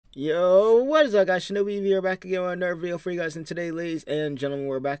Yo, what is up, guys? ShinobiEevee here, back again with another video for you guys. And today, ladies and gentlemen,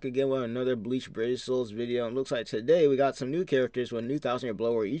 we're back again with another Bleach British Souls video. And it looks like today we got some new characters with a new 1,000-year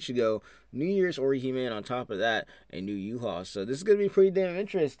blower Ichigo, New Year's Orihime, and on top of that, a new Yhwatch. So this is gonna be pretty damn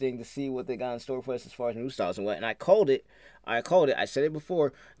interesting to see what they got in store for us as far as new styles and what. And I called it. I said it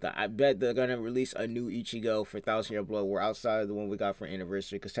before that I bet they're gonna release a new Ichigo for 1,000-year blow war outside of the one we got for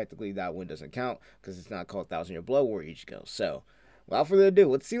anniversary, because technically that one doesn't count because it's not called 1,000-year blow war Ichigo. So, without further ado,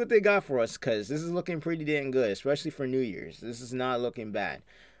 let's see what they got for us, because this is looking pretty damn good, especially for New Year's. This is not looking bad.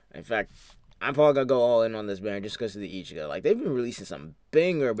 In fact, I'm probably going to go all in on this banner just because of the Ichigo. Like, they've been releasing some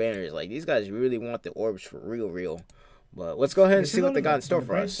banger banners. Like, these guys really want the orbs for real. But let's go ahead and see what they got in store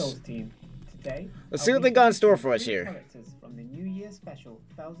for us. Let's see what they got in store for us here. From the New Year special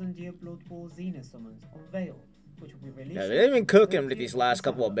 1,000-year Blood War Xena summons unveiled, which will be released. Yeah, they've been cooking with these last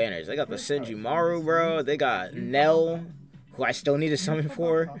couple of banners. They got the Senjumaru, bro. They got Nell, who I still need to summon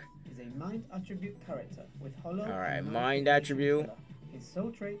for. Is a mind attribute character with hollow. Alright, mind attribute. His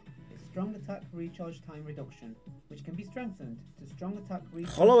soul trait is strong attack recharge time reduction, which can be strengthened to strong attack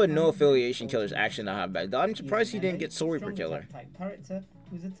recharge. Hollow and no affiliation killer is actually not that bad. I'm surprised he didn't get Soul Reaper killer. Type character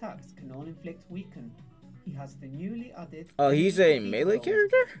whose attacks can all inflict weaken. He has the newly added. Oh, he's a melee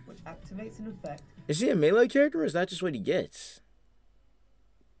character? Which activates an effect. Is he a melee character or is that just what he gets?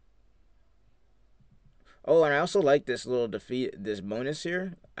 Oh, and I also like this little this bonus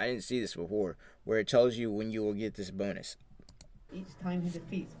here. I didn't see this before, where it tells you when you will get this bonus. Each time he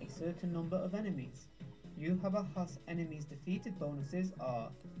defeats a certain number of enemies. Yhwatch enemies defeated bonuses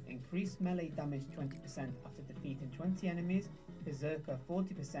are increased melee damage 20% after defeating 20 enemies, Berserker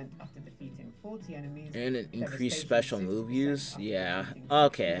 40% after defeating 40 enemies, and an increased special move use. Yeah,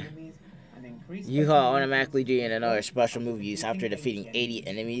 okay. You You automatically doing another special move use after defeating 80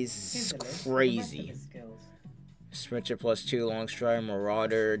 enemies. This is crazy. Sprinter +2, Long Stride,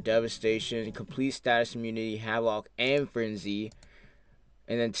 Marauder, Devastation, Complete Status Immunity, Havoc, and Frenzy.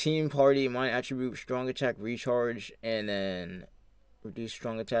 And then Team Party, Mind Attribute, Strong Attack Recharge, and then Reduce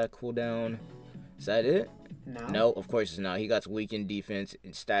Strong Attack Cooldown. Is that it? No, of course it's not. He got Weakened Defense,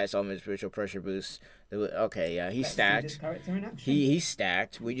 and Status Element, Spiritual Pressure Boost. Okay, yeah, he's stacked. He's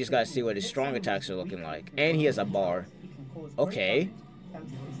stacked. We just gotta see what his strong attacks are looking like. And he has a bar. Okay.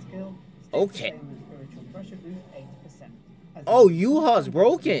 Okay. Oh, Yhwatch's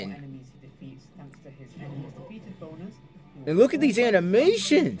broken. And look at these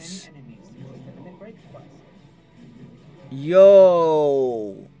animations.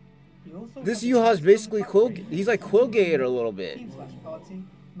 Yo. This Yhwatch's basically he's like Quillgate a little bit.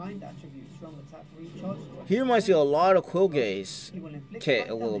 He reminds me a lot of Quillgate's kit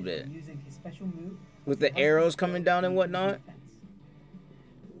a little bit. With the arrows coming down and whatnot.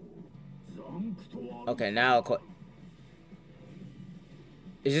 Okay, now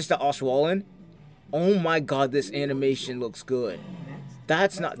is this the Ashwallen? Oh my god, this animation looks good.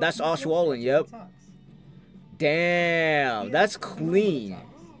 That's Ashwallen, yep. Damn, that's clean.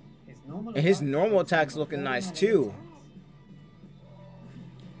 And his normal attack's looking nice too.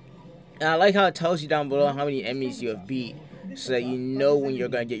 And I like how it tells you down below how many enemies you have beat, so that you know when you're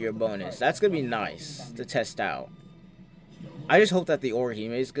gonna get your bonus. That's gonna be nice to test out. I just hope that the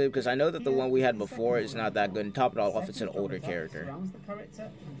Orihime is good, because I know that the one we had before is not that good. And top it all off, it's an older character.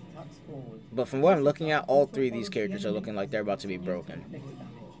 But from what I'm looking at, all three of these characters are looking like they're about to be broken.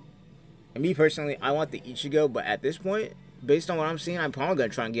 And me personally, I want the Ichigo, but at this point, based on what I'm seeing, I'm probably going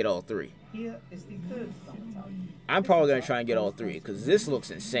to try and get all three. I'm probably going to try and get all three, because this looks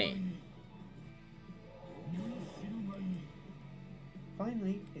insane.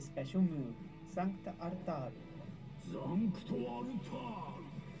 Finally, his special move, Sancta Artar.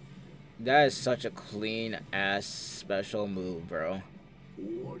 That is such a clean ass special move, bro.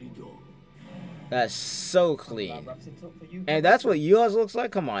 That's so clean. And that's what Yhwatch looks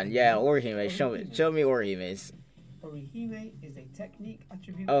like? Come on, yeah, Orihime, show me Orihime's. Orihime is a technique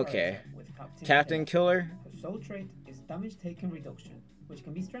attribute okay. With Captain Killer. Her soul trait is damage taken reduction, which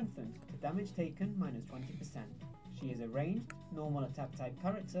can be strengthened to damage taken -20%. She is a ranged, normal attack type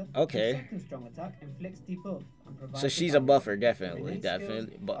character. Okay. Second strong attack inflicts debuff and provides. So she's a buffer, definitely.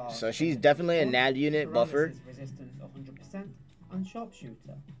 So she's definitely a NAD unit buffer. Resistance 100% and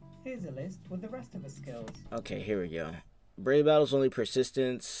sharpshooter. Here's a list with the rest of her skills. Okay, here we go. Brave Battles only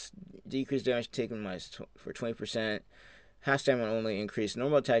persistence, decreased damage taken for 20%, half stamina only, increased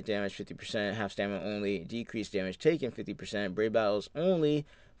normal attack damage 50%, half stamina only, decreased damage taken 50%, Brave Battles only,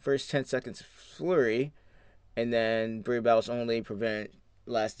 first 10 seconds flurry, and then Brave Battles only prevent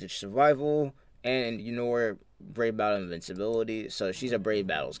last ditch survival, and ignore Brave Battle invincibility. So she's a Brave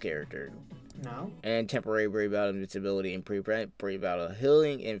Battles character. Now, And temporary brave battle invincibility and prevent brave battle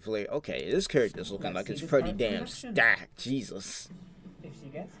healing and flare. Okay, this character's looking like it's pretty damn stacked. Jesus. if she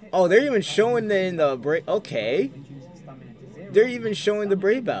gets hit, Oh, they're even showing the in the brave. Okay, reduce her stamina to 0. they're even showing the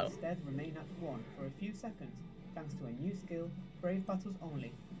brave battle. Instead, remain at 1 for a few seconds, thanks to a new skill, Brave Battles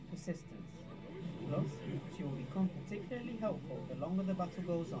Only, Persistence. Plus, she will become particularly helpful the longer the battle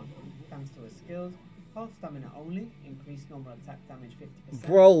goes on, thanks to her skills, Half Stamina Only, increased normal attack damage 50%.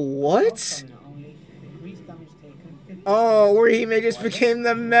 Bro, what? Half Stamina Only, decreased damage taken 50%. Oh, Orihime just became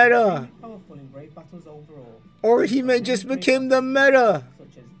the meta. Powerful in Brave Battles overall. Orihime just became the meta.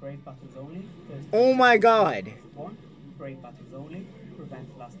 Such as Brave Battles Only, Oh my god. 1. Brave Battles Only,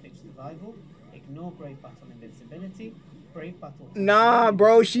 prevent last ditch survival, ignore Brave Battle invincibility, Brave Battle. Nah,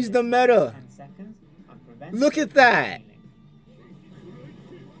 bro, she's the meta. 10 seconds, and prevent. Look at that.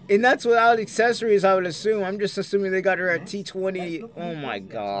 And that's without accessories, I would assume. I'm just assuming they got her at T20. Oh my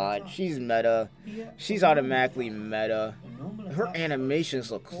god. She's meta. She's automatically meta. Her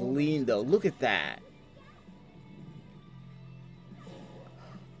animations look clean, though. Look at that.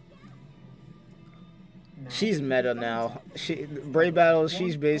 She's meta now. Brave Battles,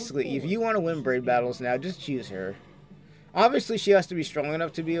 she's basically... If you want to win Brave Battles now, just choose her. Obviously, she has to be strong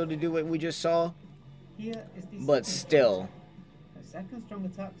enough to be able to do what we just saw. But still... Second strong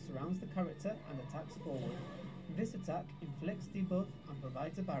attack surrounds the character and attacks forward. This attack inflicts debuff and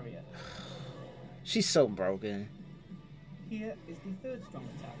provides a barrier. She's so broken. Here is the third strong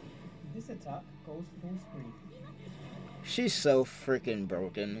attack. This attack goes full screen. She's so freaking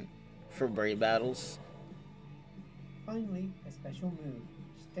broken for Brave Battles. Finally, a special move,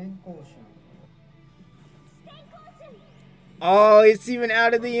 Sten Caution. Oh, it's even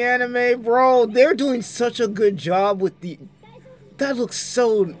out of the anime, bro. They're doing such a good job with the... That looks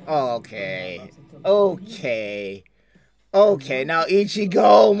so... Oh, okay. Okay. Okay, now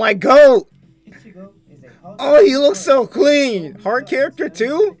Ichigo, my goat! Oh, he looks so clean! Hard character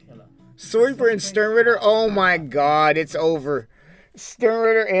too? Sweeper and Stern Ritter? Oh my god, it's over. Stern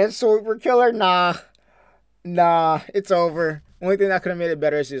Ritter and Sweeper Killer? Nah. Nah, it's over. Only thing that could have made it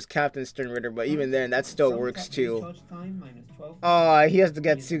better is just Captain Stern Ritter, but even then, that still works too. Oh, he has to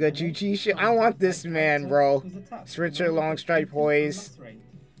get Suga Juchi. I want this man, bro. Switcher, long strike, poise.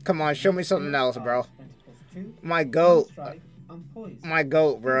 Come on, show me something else, bro. My goat. My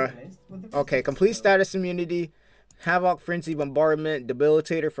goat, bro. Okay, complete status immunity. Havoc, Frenzy, Bombardment,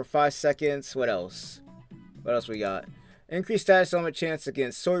 Debilitator for 5 seconds. What else? What else we got? Increased status element chance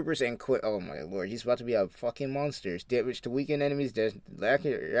against Sorbers and quit. Oh my lord, he's about to be a fucking monster. Damage to weakened enemies,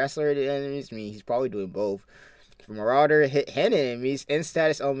 accelerated enemies. I mean, he's probably doing both. For Marauder, hit hand enemies, and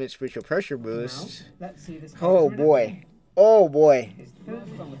status element spiritual pressure boost. Oh boy. Oh boy. His third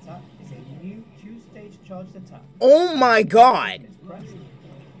strong attack is a new 2-stage charged attack. Oh my god.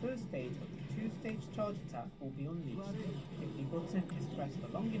 The first stage of the 2-stage charge attack will be unleashed. If the button is pressed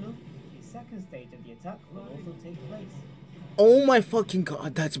for long enough, the second stage of the attack will also take place. Oh my fucking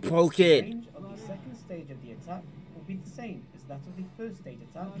god, that's The broken. range of the second stage of the attack will be the same as that of the first stage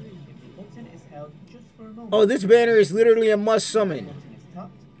attack if the button is held just for a moment. Oh, this banner is literally a must If the summon. button is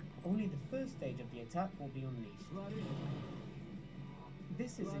tapped, only the first stage of the attack will be unleashed.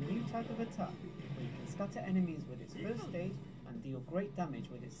 This is a new type of attack where you can scatter enemies with its first stage and deal great damage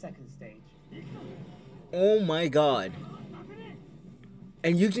with its second stage. Oh my god.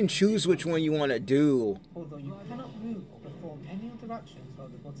 And you can choose which one you want to do. Although you cannot move or perform any other actions while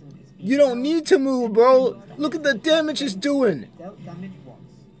the button is being You don't held, need to move, bro. Look at the damage it's doing. dealt damage once.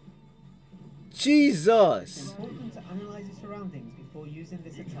 It's Jesus. important to analyze your surroundings before using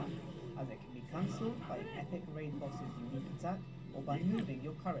this attack, as it can be cancelled by an epic raid boss's unique attack or by moving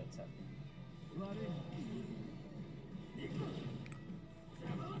your character.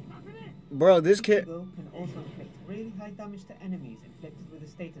 Bro, this kid... Ichigo can also inflict really high damage to enemies inflicted with a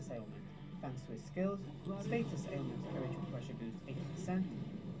status ailment, thanks to his skills, status ailment spiritual pressure boost 80%,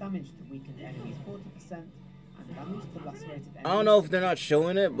 damage to weakened enemies 40%, and damage to lacerated enemies. I don't know if they're not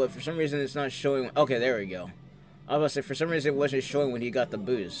showing it, but for some reason it's not showing... Okay, there we go. I was about to say, for some reason it wasn't showing when he got the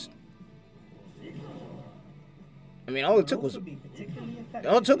boost. I mean, all it took was...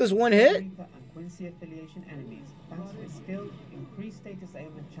 All it took is one hit? Reaper and Quincy affiliation enemies, thanks to his skill, increased status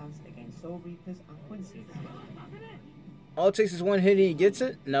ailment chance against Soul Reapers and Quincy's. All it takes is one hit and he gets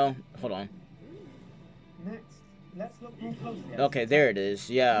it? No. Hold on. Next, let's look more closely at Okay, there it is.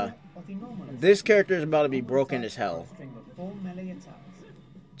 Yeah. of the normal attack. This character is about to be broken as A hell. string of 4 melee attacks.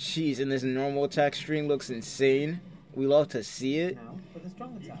 Jeez, and this normal attack string looks insane. We love to see it. Now, for the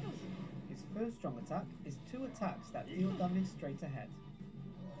strong attacks. His first strong attack is 2 attacks that deal damage straight ahead.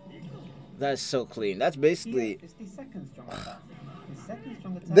 That's so clean. That's basically... Here is the second strong attack. The second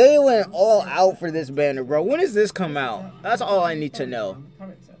strong attack They went all out for this banner, bro. When does this come out? That's all I need to know.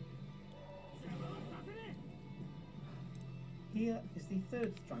 Here is the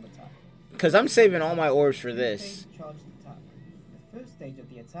third strong attack. Because I'm saving all my orbs for this. Charged attack. The first stage of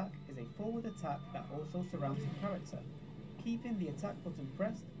the attack is a forward attack that also surrounds the character. Keeping the attack button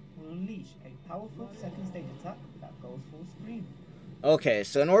pressed will unleash a powerful second stage attack that goes full screen. Okay,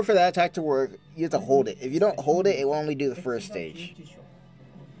 so in order for that attack to work, you have to hold it. If you don't hold it, it will only do the first stage.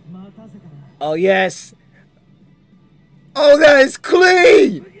 Oh, yes! Oh, that is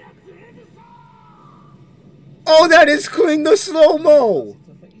clean! Oh, that is clean, the slow-mo!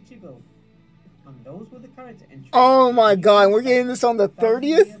 Oh my god, we're getting this on the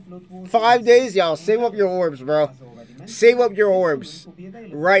 30th? 5 days? Y'all, save up your orbs, bro. Save up your orbs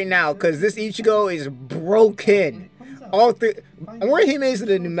right now, because this Ichigo is broken. All three. Orihime is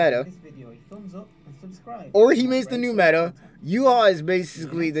the new meta. Orihime is the new meta. Yhwatch is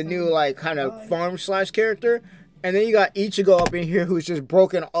basically the new, like, kind of farm slash character. And then you got Ichigo up in here who's just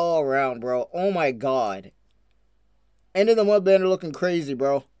broken all around, bro. Oh my god. End of the month banner looking crazy,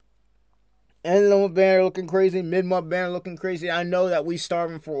 bro. End of the month banner looking crazy. Mid-month banner looking crazy. I know that we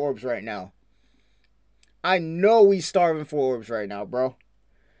starving for orbs right now. I know we starving for orbs right now, bro.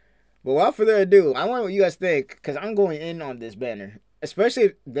 But without further ado, I wonder what you guys think, because I'm going in on this banner. Especially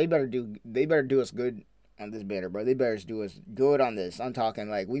if they better do us good on this banner, bro. They better do us good on this. I'm talking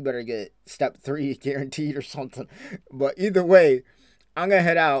like we better get step 3 guaranteed or something. But either way, I'm gonna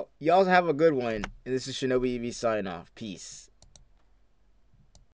head out. Y'all have a good one. And this is ShinobiEevee signing off. Peace.